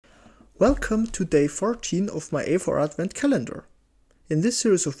Welcome to day 14 of my AVR Advent calendar. In this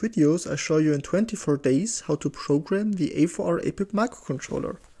series of videos I show you in 24 days how to program the AVR APIP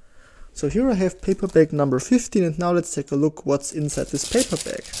microcontroller. So here I have paper bag number 15 and now let's take a look what's inside this paper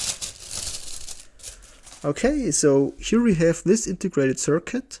bag. Okay, so here we have this integrated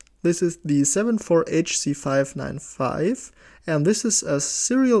circuit. This is the 74HC595 and this is a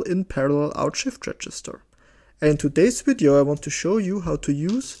serial in parallel out shift register. And in today's video I want to show you how to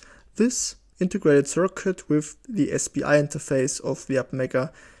use this integrated circuit with the SPI interface of the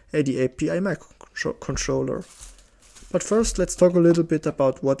Mega ADAPI microcontroller. But first let's talk a little bit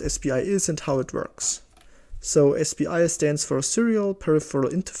about what SPI is and how it works. So SPI stands for Serial Peripheral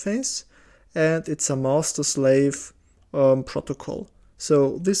Interface and it's a master-slave protocol.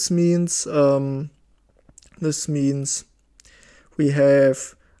 So this means we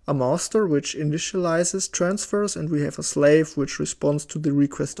have a master which initializes transfers and we have a slave which responds to the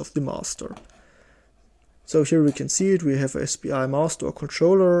request of the master. So here we can see it, we have a SPI master or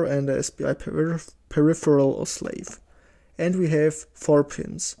controller and a SPI peripheral or slave. And we have 4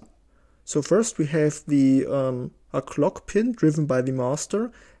 pins. So first we have the a clock pin driven by the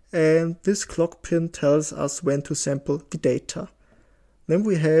master, and this clock pin tells us when to sample the data. Then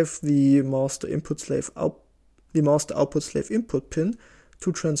we have the master output slave input pin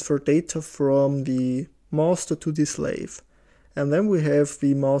to transfer data from the master to the slave. And then we have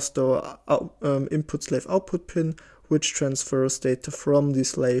the master input slave output pin, which transfers data from the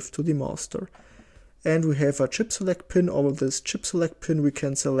slave to the master. And we have a chip select pin. Over this chip select pin we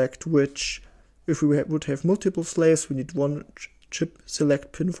can select which, if we would have multiple slaves, we need one chip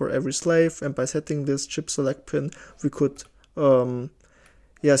select pin for every slave, and by setting this chip select pin we could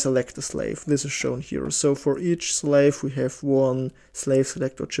select a slave. This is shown here. So for each slave we have one slave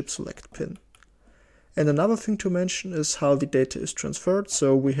select or chip select pin. And another thing to mention is how the data is transferred.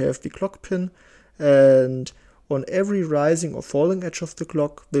 So we have the clock pin, and on every rising or falling edge of the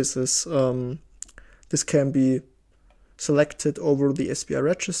clock, this can be selected over the SPI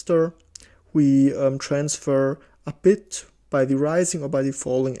register. We transfer a bit by the rising or by the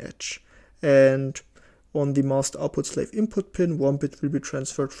falling edge. And on the master output slave input pin, 1 bit will be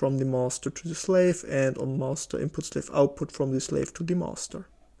transferred from the master to the slave, and on master input slave output from the slave to the master.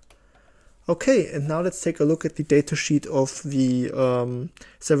 Okay, and now let's take a look at the datasheet of the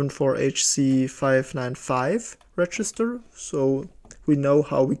 74HC595 register, so we know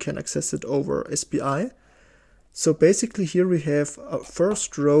how we can access it over SPI. So basically here we have a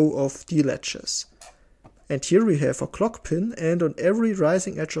first row of D latches. And here we have a clock pin, and on every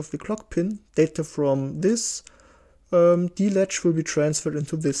rising edge of the clock pin, data from this D latch will be transferred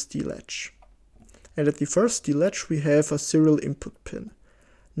into this D latch. And at the first D latch we have a serial input pin.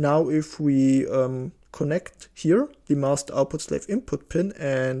 Now if we connect here the master output slave input pin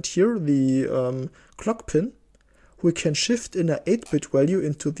and here the clock pin, we can shift in an 8-bit value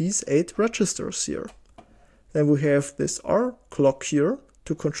into these 8 registers here. Then we have this R clock here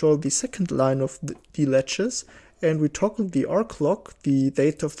to control the second line of the latches, and we toggle the R clock. The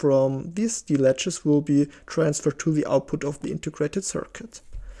data from these D latches will be transferred to the output of the integrated circuit.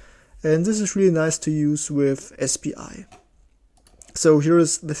 And this is really nice to use with SPI. So here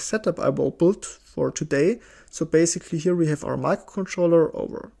is the setup I will build for today. So basically here we have our microcontroller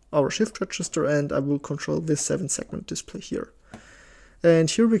over our shift register, and I will control this 7-segment display here.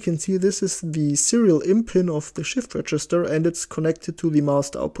 And here we can see this is the serial in pin of the shift register, and it's connected to the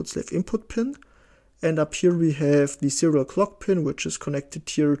master output slave input pin. And up here we have the serial clock pin, which is connected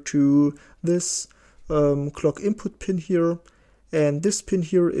here to this clock input pin here. And this pin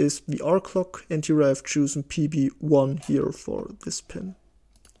here is the R clock, and here I have chosen PB1 here for this pin.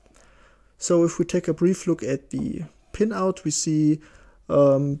 So if we take a brief look at the pin out, we see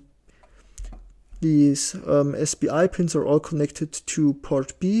these SPI pins are all connected to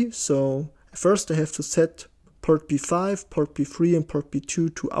port B. So first I have to set port B5, port B3 and port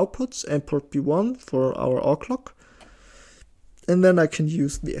B2 to outputs, and port B1 for our R clock. And then I can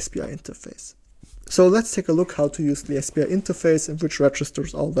use the SPI interface. So let's take a look how to use the SPI interface and which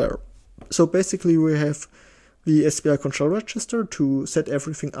registers are there. So basically we have the SPI control register to set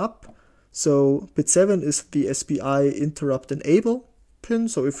everything up. So bit 7 is the SPI interrupt enable pin.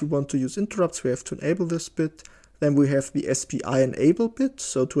 So if we want to use interrupts, we have to enable this bit. Then we have the SPI enable bit.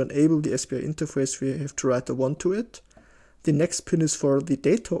 So to enable the SPI interface, we have to write a 1 to it. The next pin is for the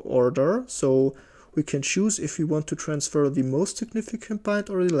data order. So we can choose if we want to transfer the most significant byte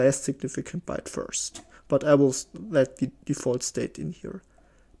or the last significant byte first. But I will let the default state in here.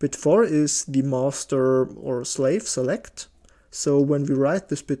 Bit 4 is the master or slave select. So when we write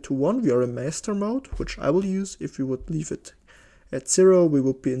this bit to 1, we are in master mode, which I will use. If we would leave it At 0 we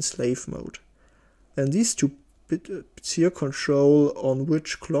would be in slave mode. And these two bits here control on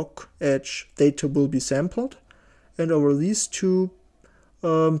which clock edge data will be sampled. And over these two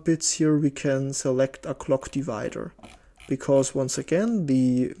bits here we can select a clock divider. Because once again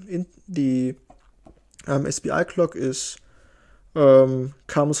the SPI clock is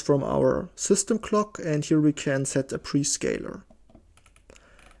comes from our system clock, and here we can set a prescaler.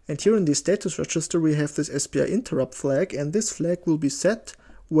 And here in the status register we have this SPI interrupt flag, and this flag will be set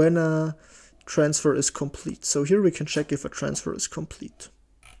when a transfer is complete. So here we can check if a transfer is complete.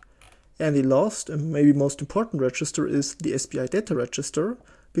 And the last and maybe most important register is the SPI data register,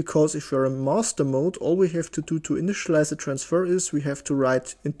 because if you're in master mode, all we have to do to initialize a transfer is we have to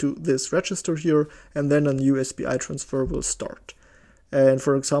write into this register here, and then a new SPI transfer will start. And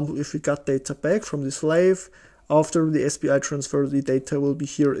for example, if we got data back from the slave, after the SPI transfer, the data will be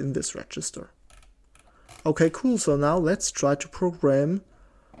here in this register. Okay, cool. So now let's try to program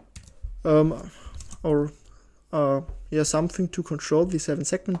something to control the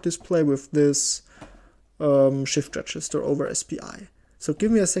 7-segment display with this shift register over SPI. So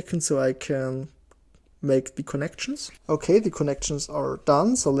give me a second so I can make the connections. Okay, the connections are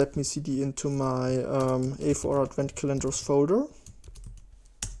done. So let me CD into my AVR Advent Calendars folder.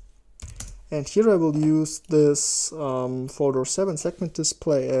 And here I will use this folder 7-segment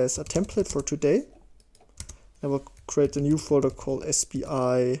display as a template for today. I will create a new folder called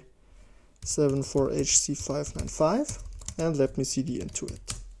SPI 74HC595 and let me CD into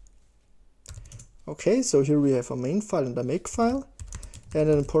it. Okay, so here we have a main file and a make file. And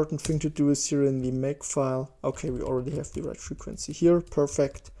an important thing to do is here in the make file, okay, we already have the right frequency here,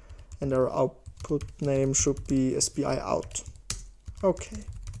 perfect. And our output name should be SPI out. Okay.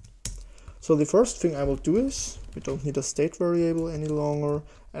 So the first thing I will do is, we don't need a state variable any longer,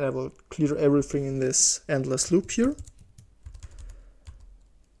 and I will clear everything in this endless loop here.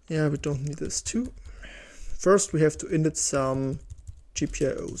 Yeah, we don't need this too. First we have to init some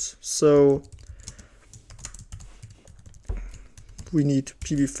GPIOs. So we need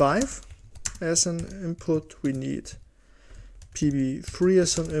PB5 as an input, we need PB3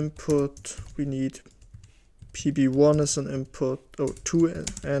 as an input, we need PB1 as an input, 2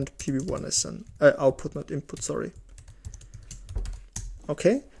 and PB1 as an output, not input, sorry.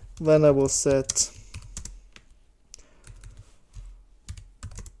 Okay, then I will set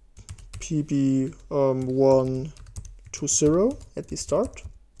PB1 to 0 at the start.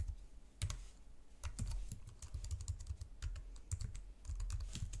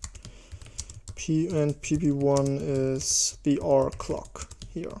 And PB1 is the R clock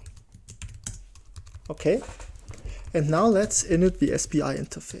here. Okay, and now let's init the SPI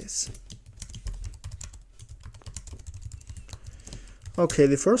interface. Okay,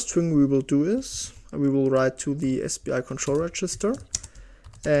 the first thing we will do is we will write to the SPI control register,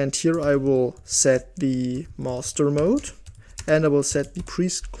 and here I will set the master mode, and I will set the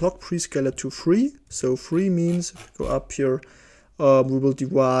clock prescaler to 3. So 3 means, if we go up here, we will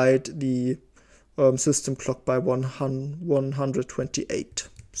divide the system clock by 128.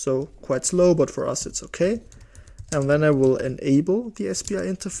 So quite slow, but for us it's okay. And then I will enable the SPI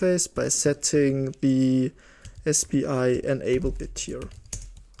interface by setting the SPI enable bit here.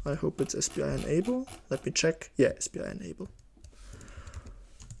 I hope it's SPI enable. Let me check. Yeah, SPI enable.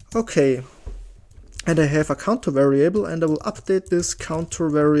 Okay. And I have a counter variable, and I will update this counter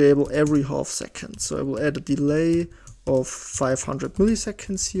variable every half second. So I will add a delay of 500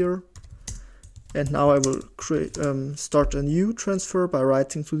 milliseconds here. And now I will start a new transfer by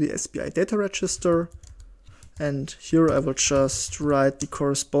writing to the SPI data register. And here I will just write the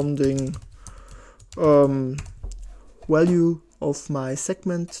corresponding value of my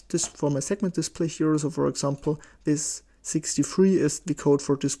segment for my segment display here. So for example, this 63 is the code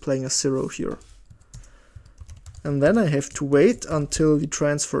for displaying a 0 here. And then I have to wait until the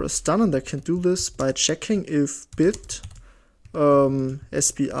transfer is done, and I can do this by checking if bit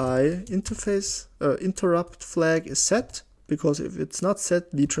SPI interface interrupt flag is set, because if it's not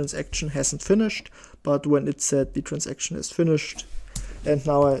set, the transaction hasn't finished, but when it's set, the transaction is finished. And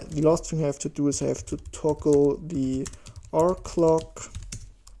now the last thing I have to do is I have to toggle the R clock.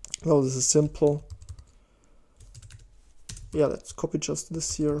 Well, this is simple. Yeah, let's copy just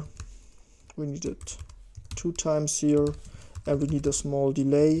this here. We need it 2 times here, and we need a small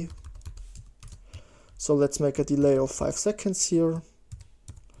delay. So let's make a delay of 5 seconds here,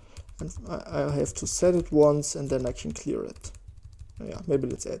 and I have to set it once, and then I can clear it. Yeah, maybe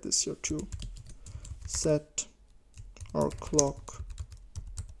let's add this here too. Set our clock,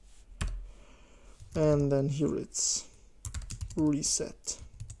 and then here it's reset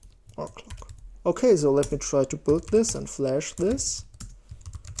our clock. Okay, so let me try to build this and flash this.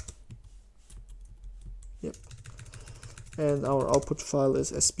 Yep. And our output file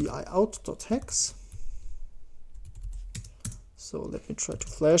is spiout.hex. So let me try to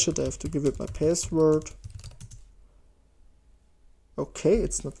flash it. I have to give it my password. Okay,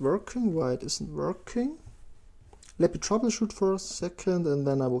 it's not working. Why it isn't working? Let me troubleshoot for a second and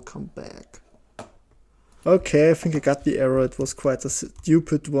then I will come back. Okay, I think I got the error. It was quite a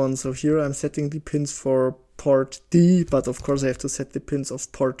stupid one. So here I'm setting the pins for port D, but of course I have to set the pins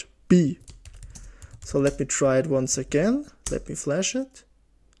of port B. So let me try it once again. Let me flash it.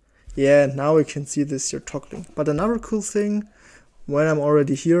 Yeah, now we can see this here toggling. But another cool thing, when I'm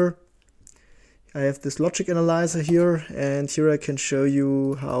already here, I have this logic analyzer here, and here I can show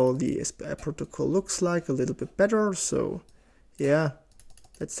you how the SPI protocol looks like a little bit better. So yeah,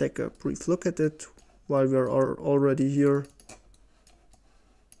 let's take a brief look at it while we are already here.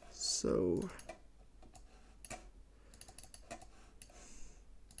 So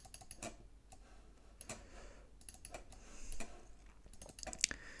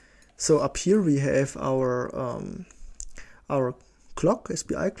up here we have our clock,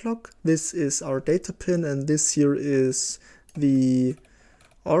 SPI clock. This is our data pin, and this here is the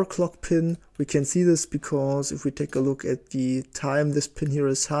our clock pin. We can see this because if we take a look at the time this pin here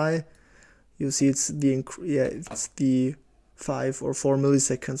is high, you see it's the 5 or 4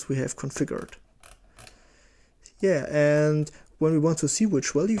 milliseconds we have configured. Yeah, and when we want to see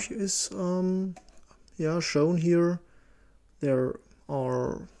which value is shown here, there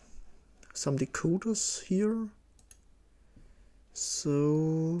are some decoders here.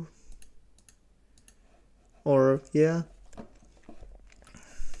 So, here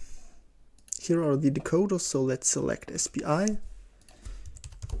are the decoders, so let's select SPI.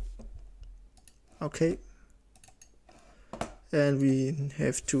 Okay, and we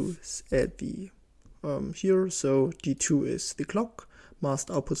have to add the here, so D2 is the clock,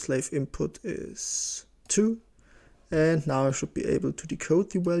 master output slave input is 2, and now I should be able to decode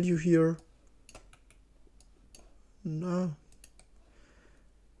the value here. No,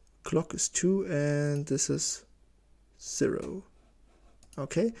 clock is 2 and this is 0.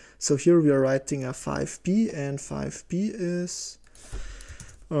 Okay, so here we are writing a 5B, and 5B is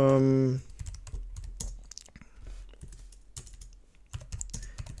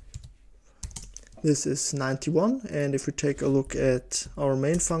this is 91, and if we take a look at our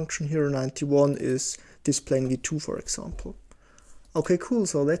main function here, 91 is displaying the 2, for example. Okay, cool,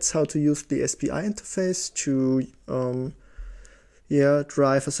 so that's how to use the SPI interface to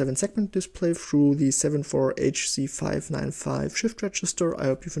drive a 7-segment display through the 74HC595 shift register. I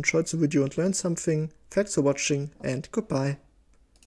hope you've enjoyed the video and learned something. Thanks for watching, and goodbye.